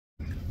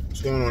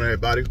What's going on,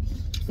 everybody?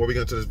 Before we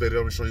get into this video,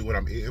 I'm gonna show you what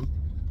I'm eating.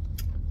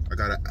 I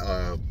got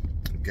a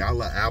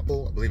Gala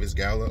apple. I believe it's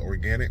Gala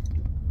organic.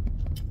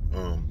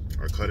 I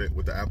cut it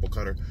with the apple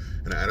cutter,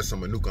 and I added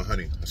some Manuka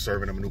honey. A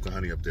serving of Manuka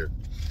honey up there.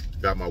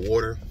 Got my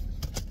water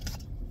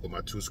with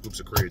my 2 scoops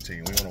of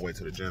creatine. We on our way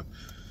to the gym.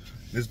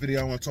 In this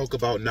video, I want to talk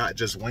about not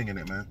just winging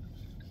it, man.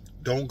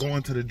 Don't go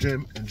into the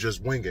gym and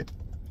just wing it.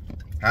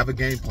 Have a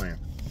game plan.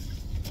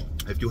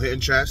 If you're hitting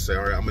chest, say,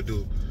 all right, I'm gonna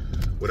do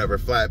whatever,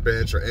 flat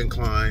bench or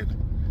incline.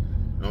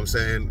 You know what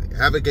I'm saying?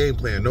 Have a game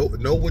plan. Know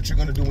what you're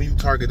gonna do when you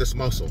target this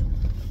muscle.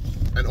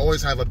 And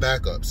always have a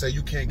backup. Say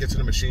you can't get to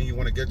the machine you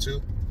want to get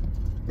to,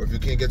 or if you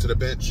can't get to the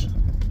bench,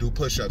 do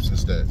push-ups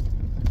instead. You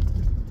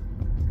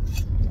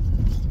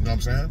know what I'm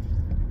saying?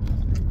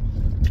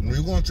 When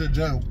you go into the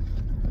gym,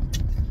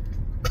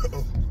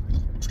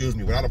 excuse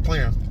me, without a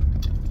plan,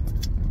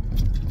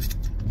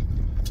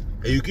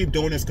 and you keep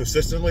doing this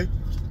consistently,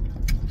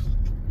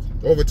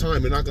 over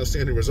time, you're not going to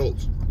see any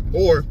results.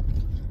 Or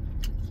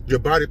your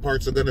body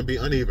parts are going to be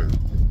uneven.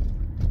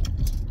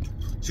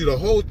 See, the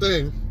whole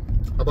thing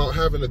about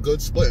having a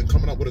good split and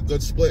coming up with a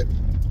good split,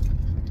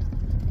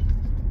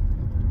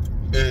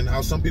 and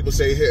how some people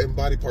say hitting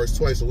body parts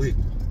twice a week,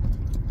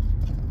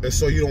 is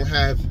so you don't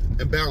have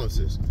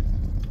imbalances.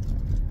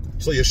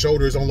 So your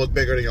shoulders don't look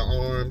bigger than your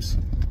arms.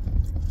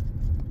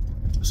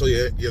 So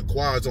your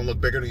quads don't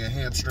look bigger than your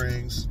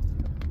hamstrings.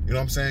 You know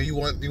what I'm saying? You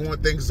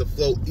want things to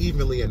flow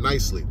evenly and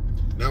nicely.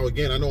 Now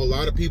again, I know a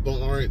lot of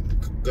people aren't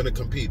gonna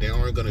compete. They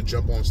aren't gonna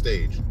jump on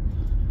stage.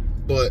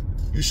 But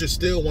you should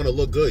still want to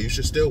look good. You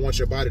should still want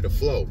your body to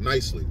flow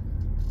nicely.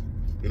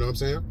 You know what I'm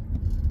saying?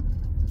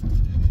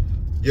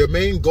 Your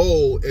main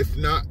goal, if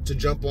not to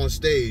jump on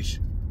stage,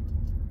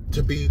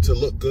 to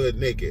look good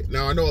naked.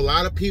 Now, I know a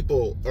lot of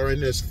people are in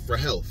this for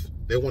health.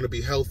 They want to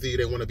be healthy.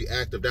 They want to be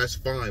active. That's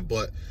fine.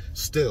 But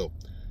still,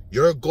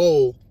 your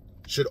goal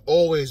should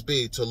always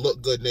be to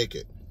look good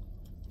naked.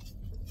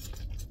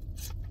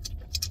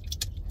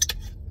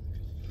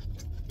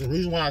 The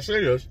reason why I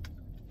say this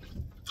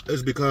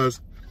is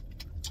because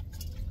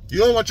you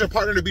don't want your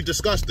partner to be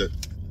disgusted.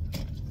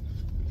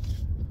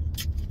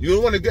 You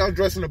don't want to get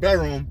undressed in the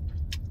bedroom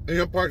and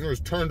your partner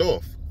is turned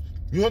off.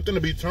 You want them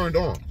to be turned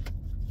on.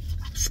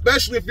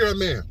 Especially if you're a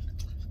man.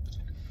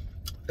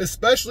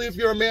 Especially if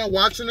you're a man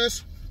watching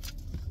this.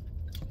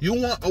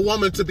 You want a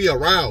woman to be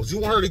aroused. You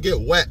want her to get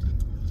wet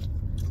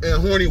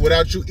and horny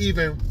without you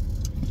even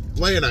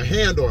laying a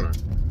hand on her.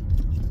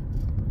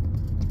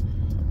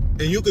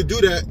 And you could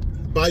do that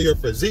by your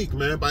physique,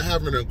 man. By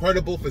having an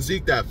incredible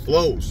physique that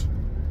flows.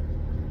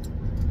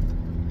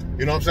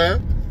 You know what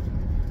I'm saying?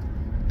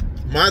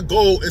 My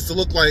goal is to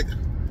look like,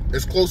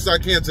 as close as I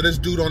can to this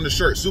dude on the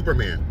shirt,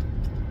 Superman.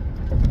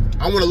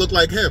 I want to look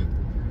like him.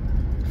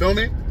 Feel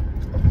me?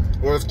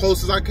 Or as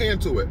close as I can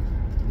to it.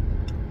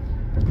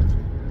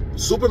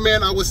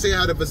 Superman, I would say,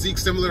 had a physique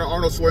similar to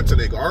Arnold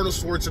Schwarzenegger. Arnold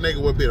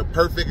Schwarzenegger would be the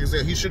perfect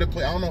example. He should have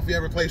played, I don't know if he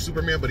ever played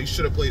Superman, but he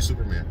should have played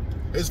Superman.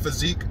 His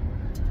physique,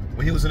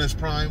 when he was in his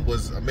prime,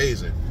 was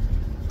amazing.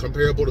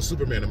 Comparable to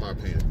Superman, in my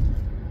opinion.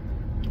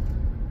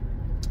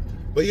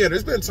 But yeah,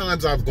 there's been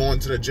times I've gone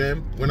to the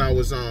gym when I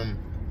was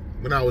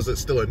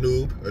still a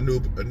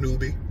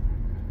newbie,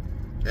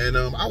 and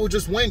I would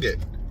just wing it,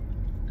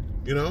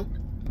 you know.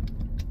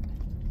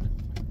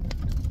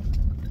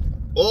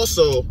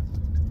 Also,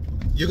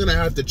 you're gonna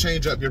have to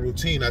change up your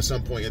routine at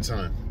some point in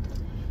time.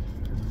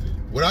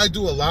 What I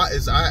do a lot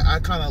is I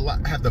kind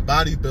of have the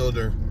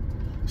bodybuilder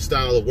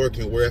style of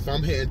working, where if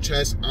I'm hitting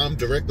chest, I'm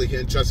directly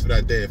hitting chest for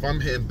that day. If I'm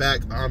hitting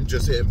back, I'm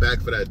just hitting back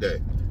for that day.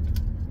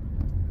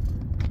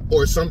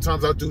 Or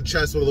sometimes I'll do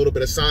chest with a little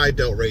bit of side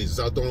delt raises.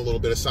 I'll do a little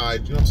bit of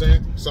side, you know what I'm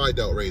saying? Side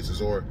delt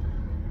raises, or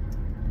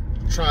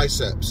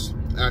triceps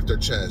after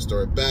chest,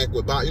 or back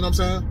with body, you know what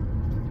I'm saying?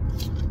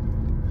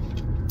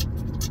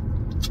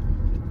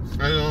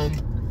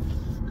 And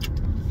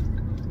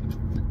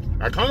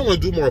I kind of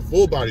want to do more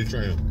full body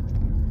training.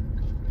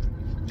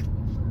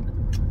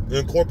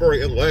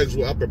 Incorporating legs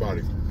with upper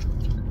body.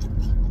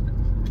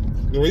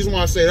 The reason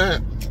why I say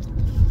that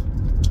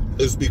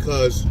is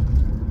because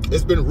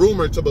it's been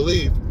rumored to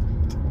believe,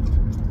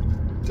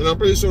 and I'm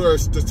pretty sure there are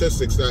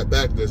statistics that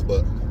back this,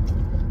 but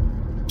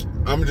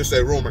I'm gonna just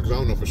say rumor because I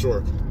don't know for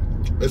sure.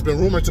 It's been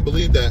rumored to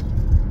believe that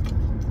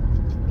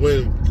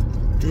when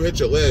you hit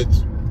your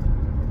legs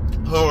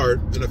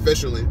hard and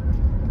efficiently,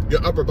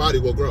 your upper body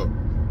will grow.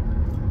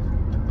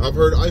 I've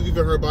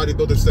even heard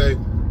bodybuilders say,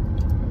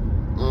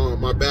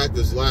 my back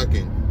is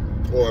lacking,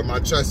 or my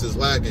chest is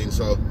lagging,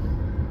 so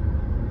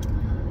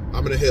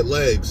I'm gonna hit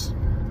legs.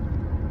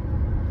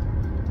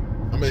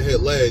 I'm gonna hit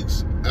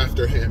legs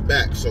after hitting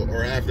back,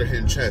 or after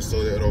hitting chest,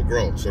 so that it'll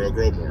grow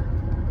more.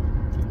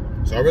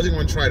 So I really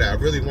want to try that. I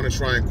really want to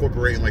try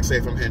incorporating, like, say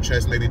if I'm hitting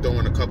chest, maybe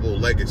doing a couple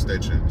leg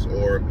extensions,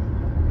 or,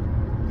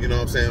 you know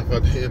what I'm saying, if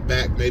I'm hitting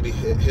back, maybe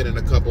hitting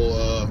a couple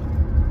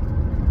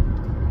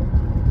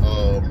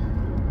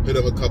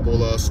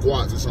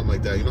squats or something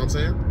like that. You know what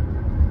I'm saying?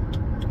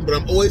 But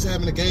I'm always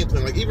having a game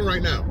plan. Like even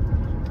right now,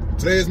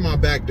 today is my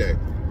back day.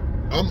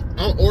 I'm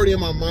already in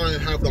my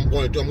mind how I'm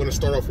going to do. I'm going to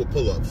start off with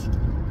pull-ups.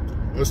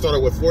 I'm gonna start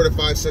out with 4 to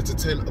 5 sets of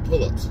 10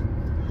 pull-ups.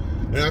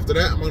 And after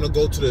that, I'm gonna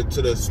go to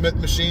the Smith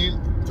machine,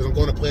 because I'm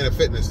going to Planet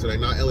Fitness today,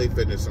 not LA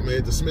Fitness. I'm gonna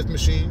hit the Smith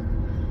machine,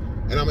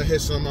 and I'm gonna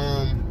hit some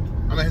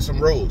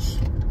rows.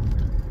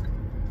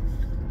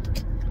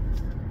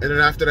 And then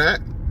after that,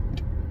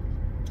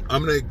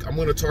 I'm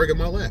gonna target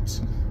my lats.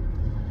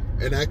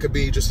 And that could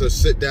be just a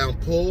sit-down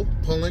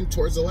pulling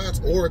towards the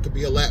lats, or it could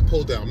be a lat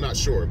pull-down, I'm not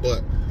sure.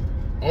 But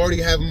I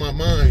already have in my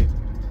mind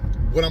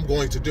what I'm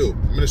going to do.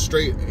 I'm gonna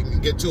straight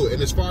and get to it.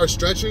 And as far as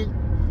stretching,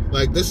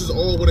 like, this is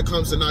all when it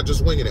comes to not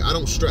just winging it. I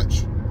don't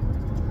stretch.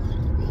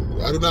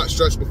 I do not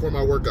stretch before my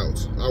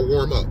workouts. I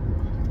warm up.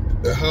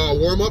 And how I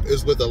warm up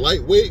is with a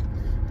light weight,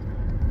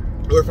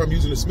 or if I'm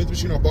using a Smith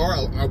machine or bar,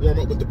 I warm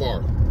up with the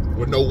bar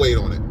with no weight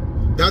on it.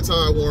 That's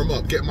how I warm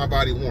up, get my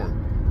body warm.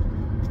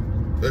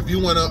 If you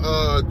want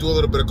to do a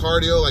little bit of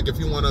cardio, like if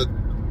you want to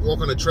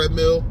walk on a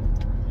treadmill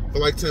for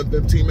like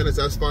 10-15 minutes,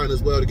 that's fine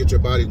as well to get your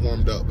body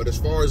warmed up. But as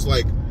far as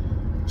like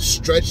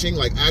stretching,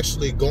 like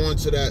actually going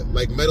to that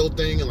like metal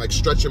thing and like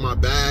stretching my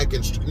back,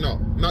 and no,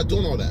 I'm not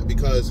doing all that,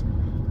 because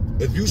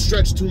if you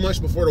stretch too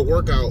much before the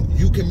workout,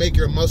 you can make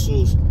your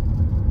muscles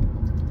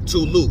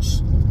too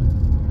loose.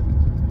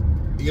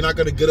 You're not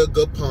gonna get a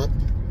good pump,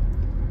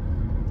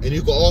 and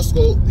you can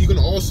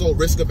also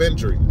risk of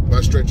injury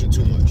by stretching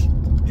too much.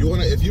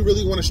 If you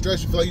really want to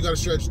stretch, you feel like you gotta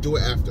stretch, do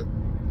it after.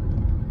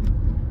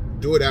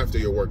 Do it after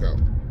your workout.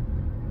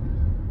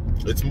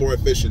 It's more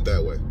efficient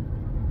that way.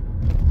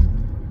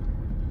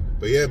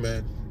 But yeah,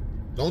 man,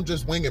 don't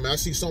just wing it, man. I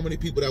see so many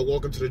people that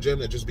walk into the gym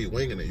that just be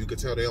winging it. You can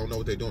tell they don't know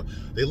what they're doing.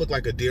 They look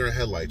like a deer in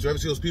headlights. You ever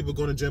see those people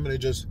go to the gym and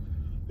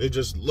they're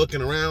just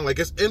looking around? Like,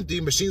 it's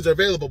empty, machines are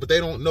available, but they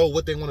don't know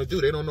what they want to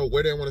do. They don't know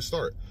where they want to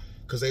start,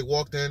 because they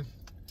walked in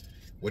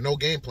with no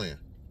game plan.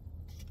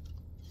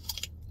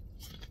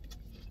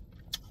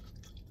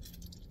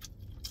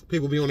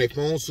 People be on their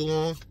phones too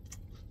long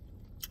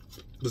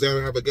because they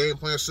don't have a game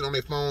plan, sit on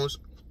their phones,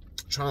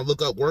 trying to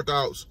look up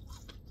workouts,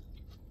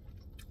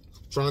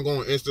 trying to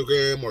go on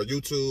Instagram or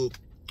YouTube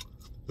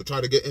to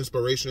try to get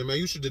inspiration. Man,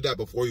 you should have did that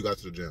before you got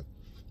to the gym.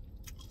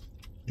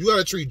 You got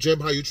to treat gym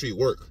how you treat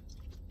work.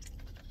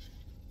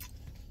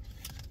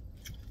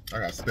 I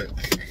got spit.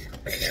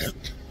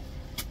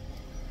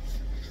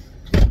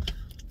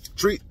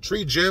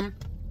 Treat gym.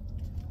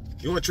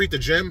 You want to treat the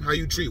gym how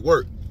you treat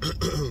work.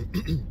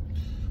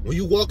 When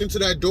you walk into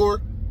that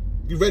door,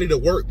 you're ready to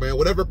work, man.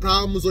 Whatever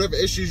problems, whatever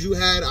issues you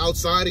had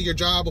outside of your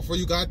job before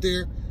you got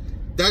there,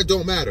 that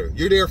don't matter.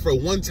 You're there for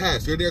one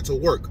task. You're there to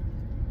work.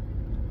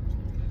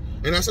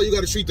 And that's how you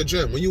got to treat the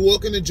gym. When you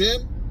walk in the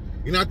gym,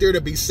 you're not there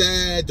to be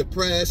sad,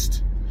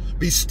 depressed,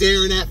 be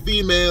staring at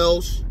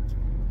females.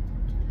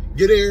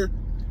 You're there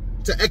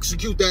to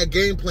execute that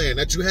game plan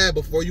that you had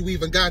before you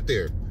even got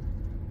there.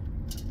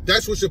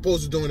 That's what you're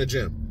supposed to do in the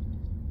gym.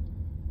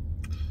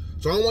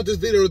 So I don't want this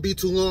video to be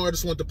too long. I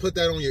just want to put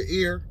that on your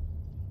ear.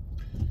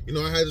 You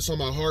know, I had this on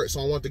my heart, so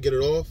I want to get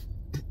it off.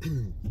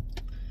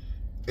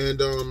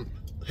 And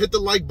hit the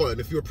like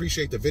button if you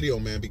appreciate the video,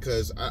 man,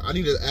 because I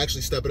need to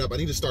actually step it up. I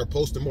need to start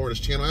posting more on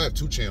this channel. I have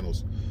 2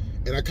 channels.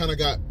 And I kind of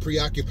got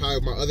preoccupied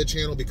with my other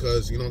channel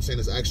because, you know what I'm saying,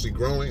 it's actually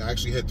growing. I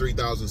actually hit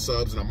 3,000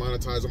 subs and I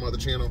monetized on my other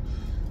channel.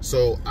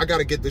 So I got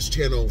to get this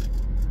channel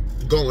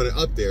going and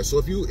up there. So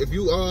if you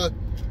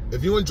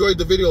enjoyed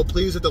the video,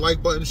 please hit the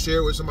like button, share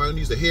it with somebody who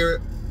needs to hear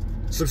it.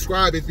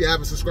 Subscribe if you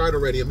haven't subscribed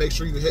already, and make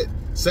sure you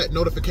set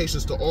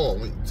notifications to all,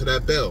 to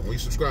that bell when you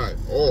subscribe,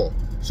 all,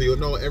 so you'll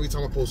know every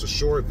time I post a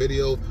short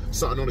video,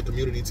 something on the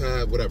community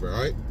tab, whatever.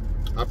 All right,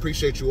 I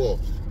appreciate you all.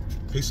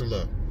 Peace and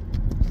love.